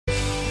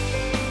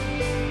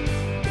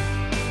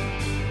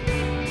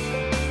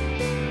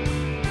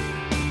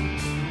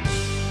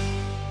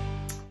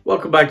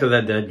Welcome back to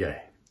That Dead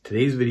Guy.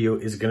 Today's video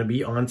is going to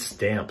be on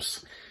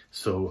stamps.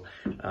 So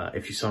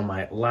if you saw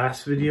my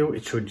last video,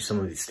 it showed you some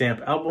of the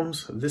stamp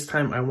albums. This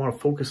time I want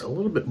to focus a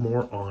little bit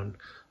more on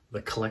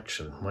the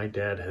collection. My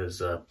dad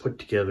has put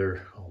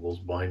together all those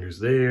binders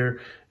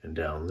there and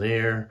down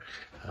there.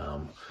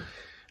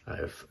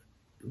 I've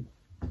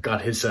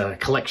got his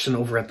collection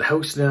over at the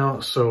house now,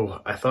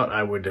 so I thought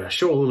I would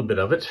show a little bit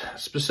of it.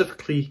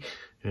 Specifically,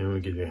 and we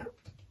give you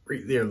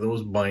right there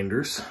those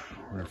binders.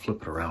 We're going to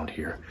flip it around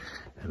here.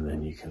 And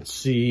then you can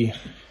see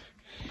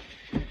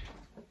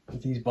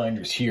these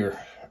binders here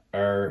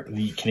are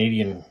the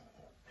Canadian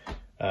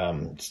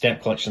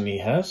stamp collection he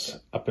has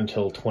up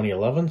until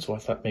 2011. So I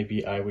thought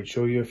maybe I would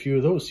show you a few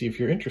of those, see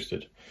if you're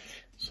interested.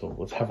 So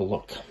let's have a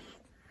look.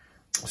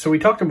 So we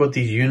talked about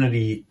these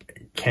Unity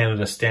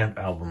Canada stamp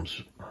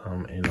albums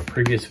in a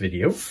previous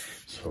video.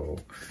 So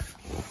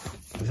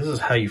this is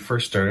how you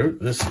first start out.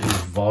 This is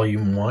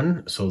volume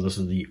 1. So this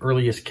is the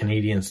earliest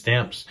Canadian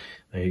stamps.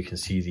 Now you can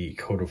see the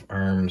coat of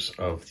arms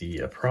of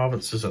the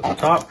provinces at the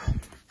top.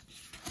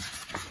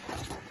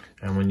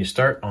 And when you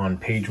start on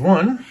page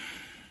 1,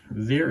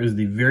 there is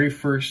the very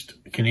first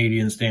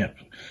Canadian stamp.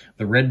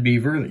 The Red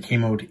Beaver that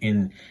came out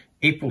in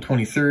April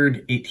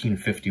 23rd,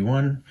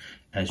 1851.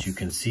 As you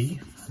can see,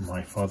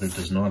 my father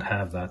does not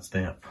have that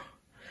stamp.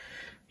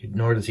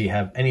 Nor does he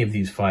have any of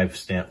these 5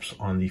 stamps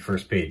on the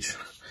first page.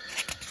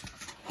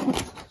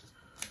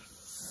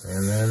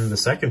 And then the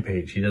second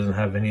page, he doesn't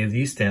have any of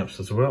these stamps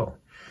as well.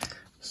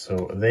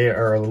 So they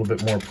are a little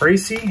bit more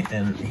pricey,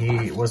 and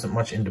he wasn't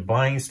much into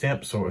buying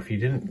stamps, so if he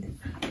didn't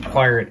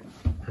acquire it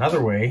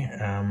another way,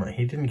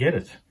 he didn't get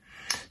it.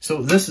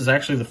 So this is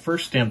actually the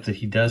first stamp that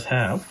he does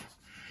have.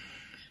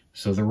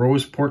 So the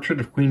Rose Portrait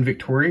of Queen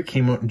Victoria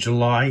came out in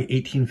July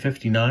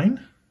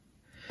 1859.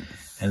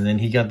 And then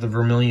he got the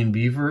Vermilion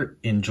Beaver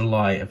in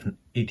July of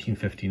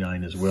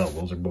 1859 as well.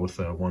 Those are both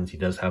ones he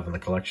does have in the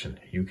collection.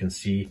 You can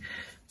see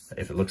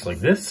if it looks like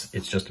this,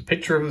 it's just a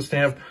picture of the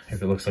stamp.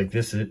 If it looks like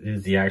this, it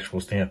is the actual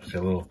stamp. It's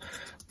got a little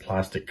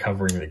plastic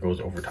covering that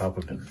goes over top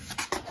of it.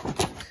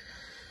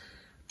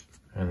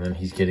 And then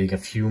he's getting a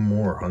few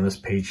more. On this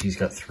page, he's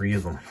got 3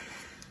 of them.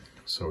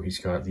 So he's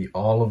got the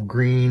olive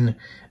green,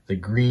 the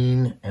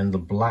green, and the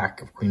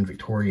black of Queen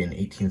Victoria in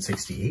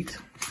 1868.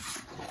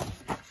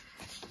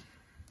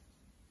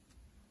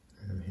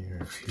 And here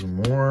are a few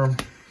more.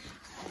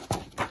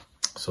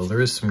 So there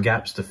is some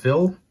gaps to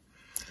fill.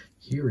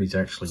 Here he's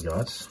actually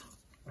got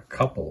a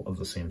couple of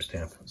the same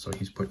stamp. So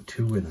he's put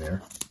 2 in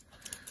there.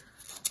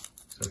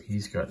 So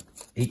he's got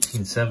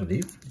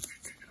 1870.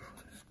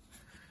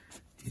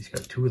 He's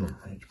got 2 of them.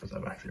 I need to put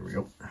that back. There we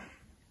go.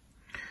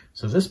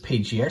 So this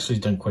page, he actually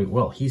has done quite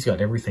well. He's got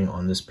everything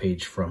on this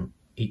page from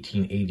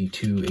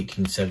 1882,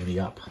 1870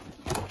 up.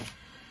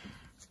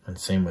 And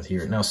same with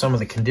here. Now some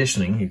of the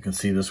conditioning, you can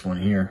see this one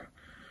here.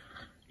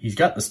 He's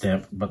got the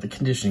stamp, but the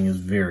conditioning is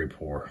very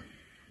poor.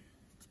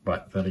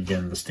 But then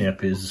again, the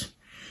stamp is,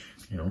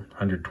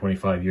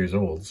 125 years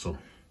old, so.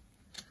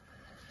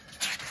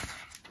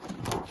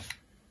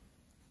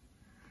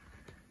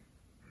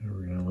 Here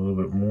we're getting a little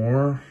bit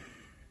more.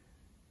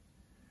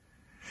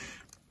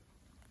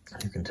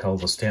 You can tell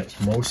the stamps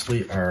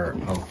mostly are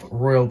of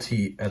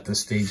royalty at this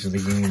stage of the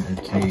game in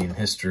Canadian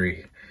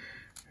history.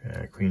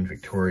 Queen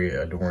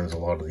Victoria adorns a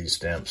lot of these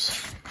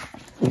stamps.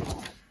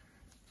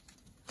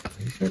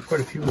 He's got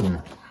quite a few of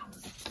them.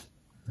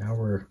 Now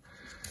we're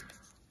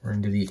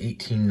into the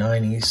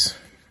 1890s.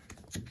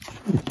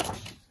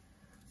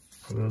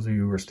 For those of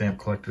you who are stamp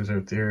collectors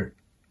out there,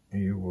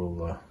 you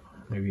will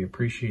maybe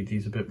appreciate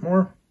these a bit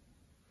more.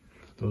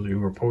 Those of you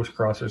who are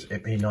post-crossers,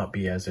 it may not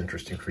be as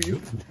interesting for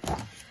you.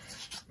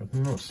 But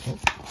who knows? Oh,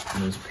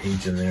 there's a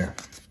page in there.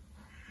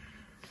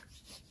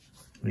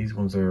 These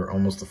ones are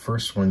almost the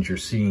first ones you're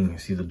seeing. You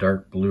see the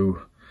dark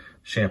blue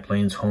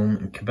Champlain's home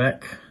in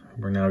Quebec.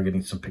 We're now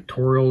getting some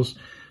pictorials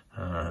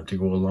to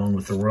go along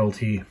with the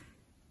royalty.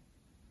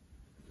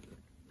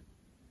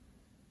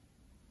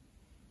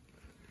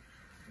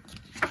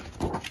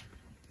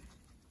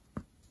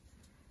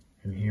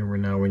 And here we're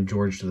now in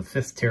George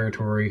V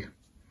territory.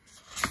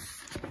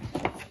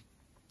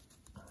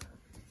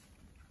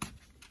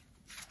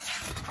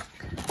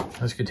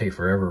 This could take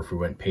forever if we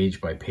went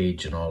page by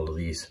page in all of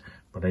these,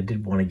 but I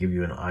did want to give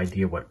you an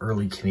idea what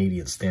early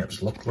Canadian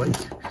stamps looked like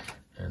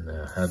and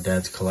how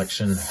Dad's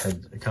collection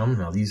had come.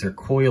 Now these are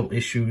coil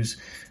issues,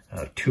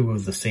 2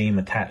 of the same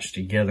attached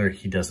together.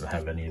 He doesn't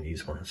have any of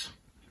these ones.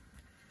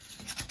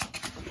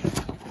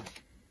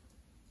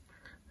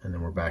 And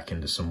then we're back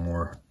into some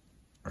more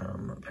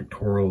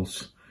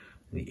pictorials,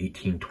 the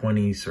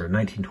 1820s or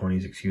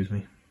 1920s, excuse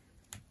me.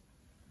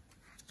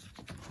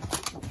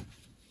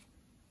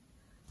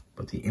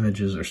 But the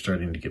images are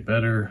starting to get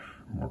better,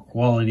 more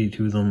quality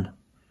to them.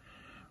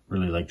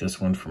 Really like this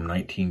one from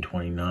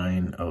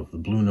 1929 of the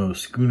Blue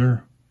Nose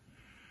Schooner.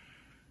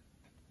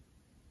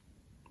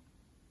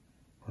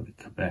 Or the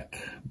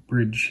Quebec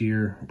Bridge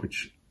here,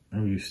 which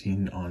you've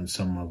seen on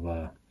some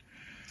of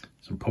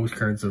some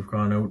postcards that have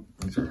gone out.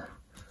 These are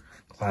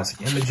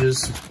classic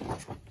images.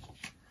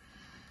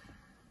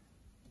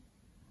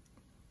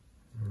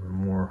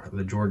 More for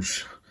the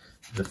George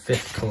V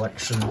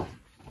collection, or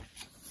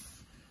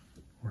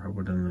how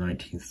about in the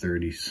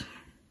 1930s?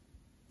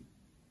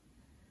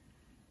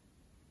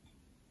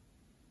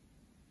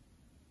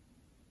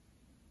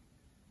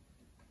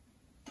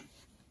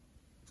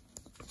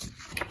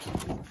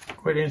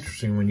 Quite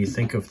interesting when you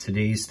think of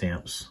today's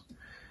stamps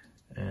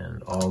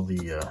and all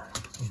the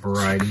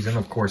varieties. And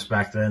of course,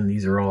 back then,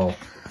 these are all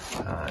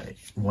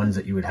ones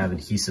that you would have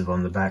adhesive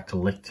on the back to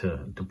lick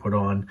to put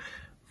on,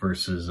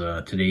 versus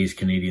today's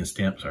Canadian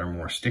stamps are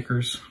more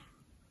stickers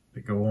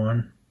that go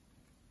on.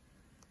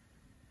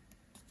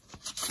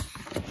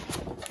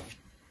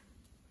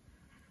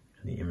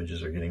 And the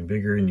images are getting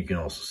bigger, and you can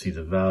also see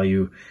the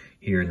value.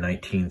 Here in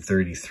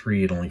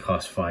 1933, it only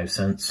cost 5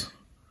 cents.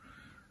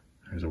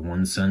 There's a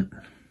 1 cent.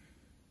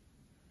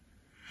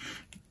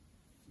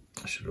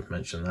 I should have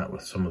mentioned that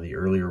with some of the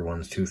earlier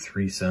ones too,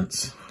 3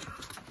 cents.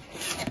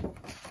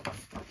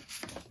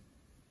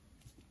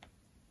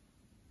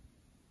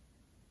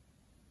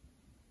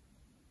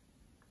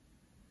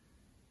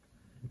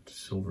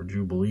 Silver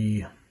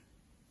Jubilee,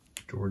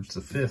 George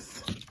V.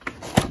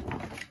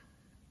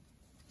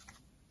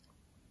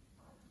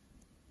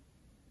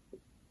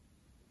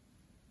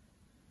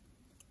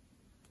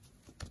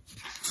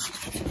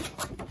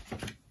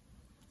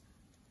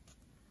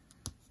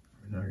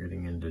 We're now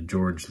getting into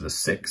George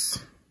VI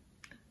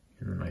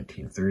in the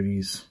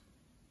 1930s.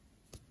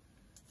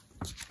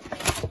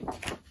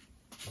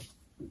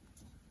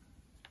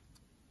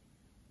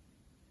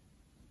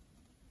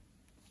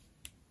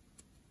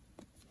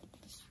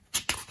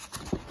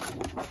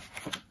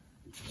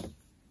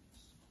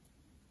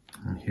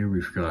 And here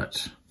we've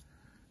got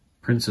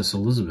Princess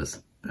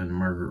Elizabeth and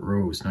Margaret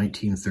Rose,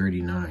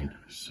 1939.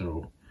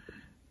 So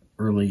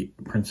early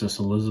Princess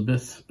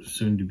Elizabeth,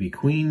 soon to be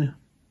Queen.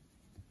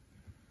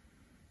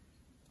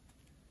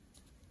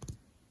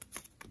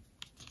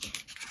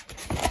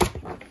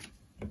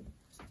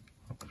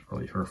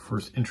 Probably her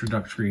first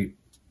introductory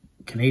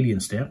Canadian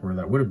stamp, or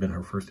that would have been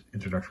her first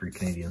introductory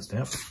Canadian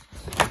stamp.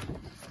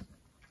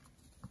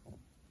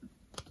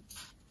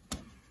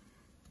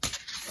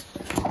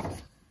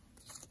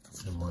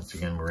 And once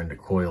again, we're into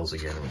coils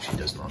again, which she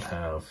does not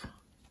have.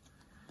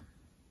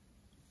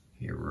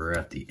 Here we're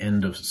at the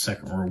end of the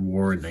Second World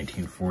War in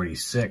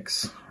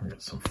 1946. We've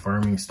got some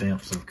farming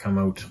stamps that have come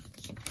out.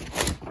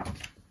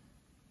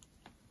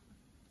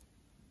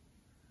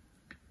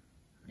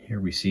 Here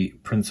we see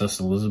Princess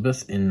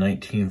Elizabeth in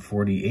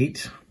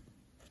 1948,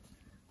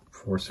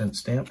 4-cent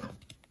stamp.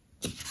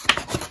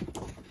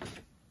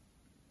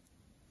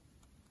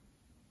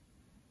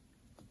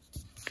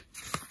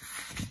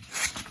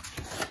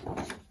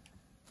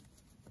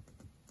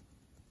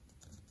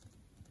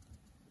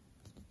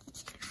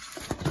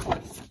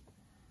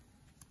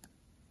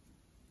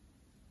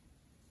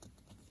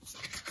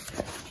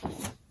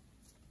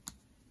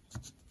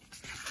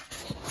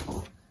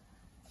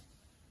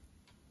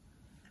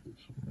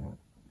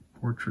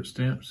 Portrait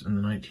stamps in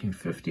the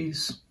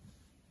 1950s.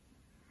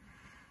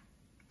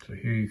 So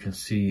here you can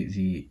see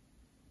the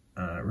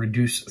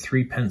reduced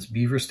 3-pence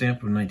beaver stamp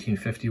of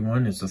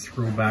 1951. It's a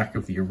throwback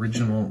of the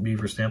original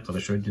beaver stamp that I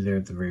showed you there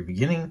at the very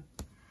beginning.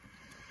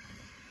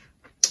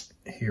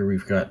 Here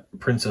we've got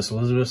Princess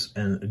Elizabeth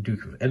and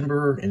Duke of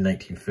Edinburgh in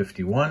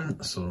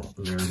 1951. So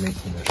they're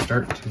making their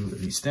start to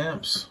these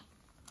stamps.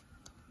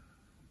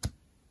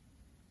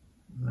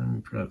 And then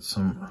we've got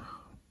some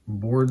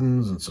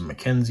Bordens and some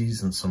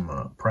Mackenzies and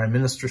some Prime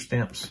Minister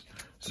stamps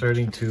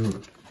starting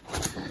to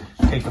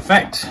take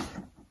effect.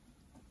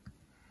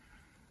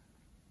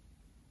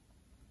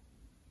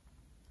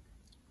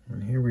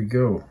 And here we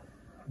go.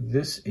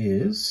 This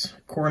is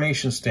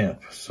coronation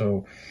stamp.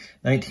 So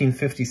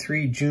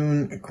 1953,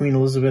 June, Queen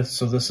Elizabeth.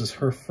 So this is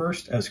her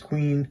first as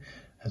queen,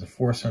 as a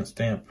 4-cent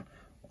stamp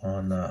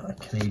on a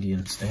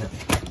Canadian stamp.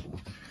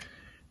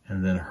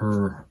 And then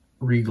her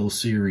Regal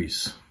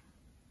series.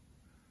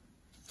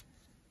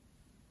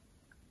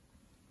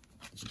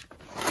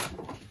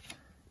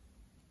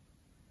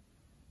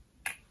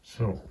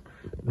 So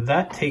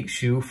that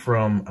takes you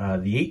from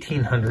the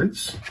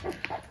 1800s.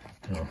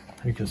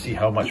 You can see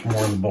how much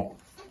more in the book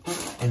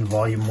in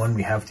volume 1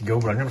 we have to go,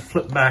 but I'm going to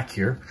flip back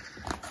here.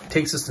 It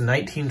takes us to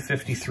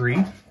 1953.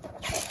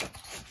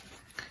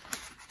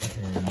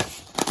 And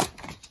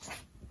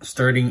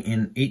starting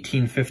in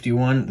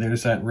 1851,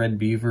 there's that red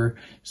beaver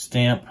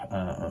stamp,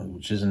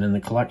 which isn't in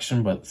the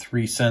collection, but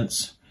 3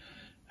 cents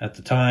at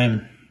the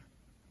time.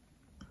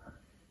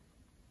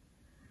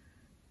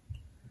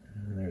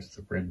 And there's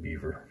the red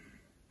beaver.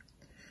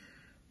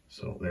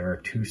 So there are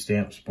 2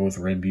 stamps, both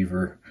red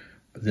beaver.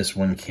 This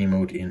one came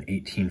out in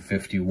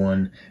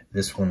 1851.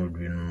 This one would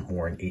be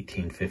more in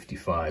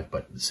 1855,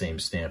 but the same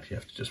stamp. You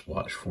have to just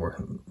watch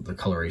for the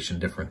coloration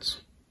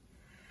difference.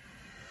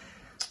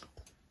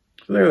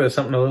 So there's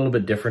something a little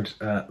bit different.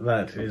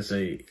 That is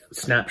a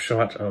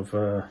snapshot of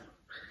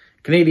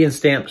Canadian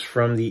stamps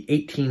from the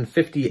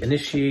 1850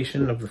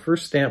 initiation of the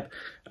first stamp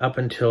up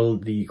until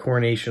the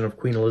coronation of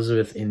Queen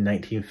Elizabeth in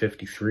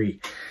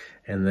 1953.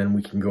 And then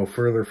we can go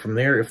further from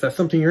there if that's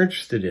something you're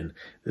interested in.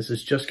 This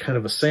is just kind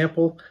of a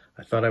sample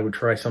I thought I would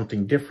try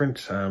something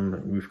different.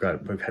 We've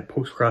had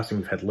post crossing,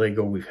 we've had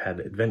Lego, we've had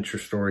adventure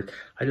stories.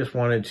 I just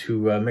wanted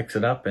to mix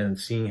it up, and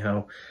seeing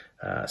how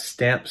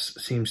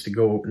stamps seems to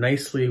go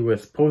nicely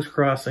with post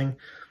crossing,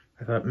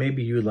 I thought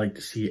maybe you would like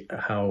to see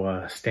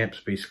how stamps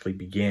basically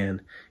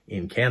began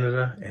in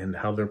Canada and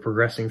how they're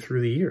progressing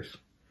through the years.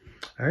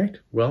 All right,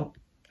 well,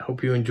 I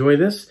hope you enjoy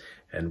this,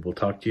 and we'll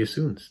talk to you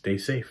soon. Stay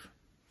safe.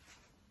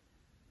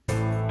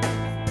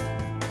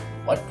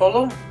 What,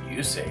 Polo?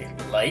 You say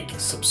like,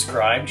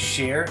 subscribe,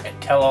 share, and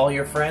tell all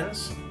your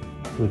friends?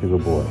 Who's a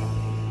good boy?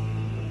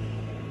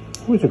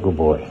 Who's a good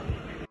boy?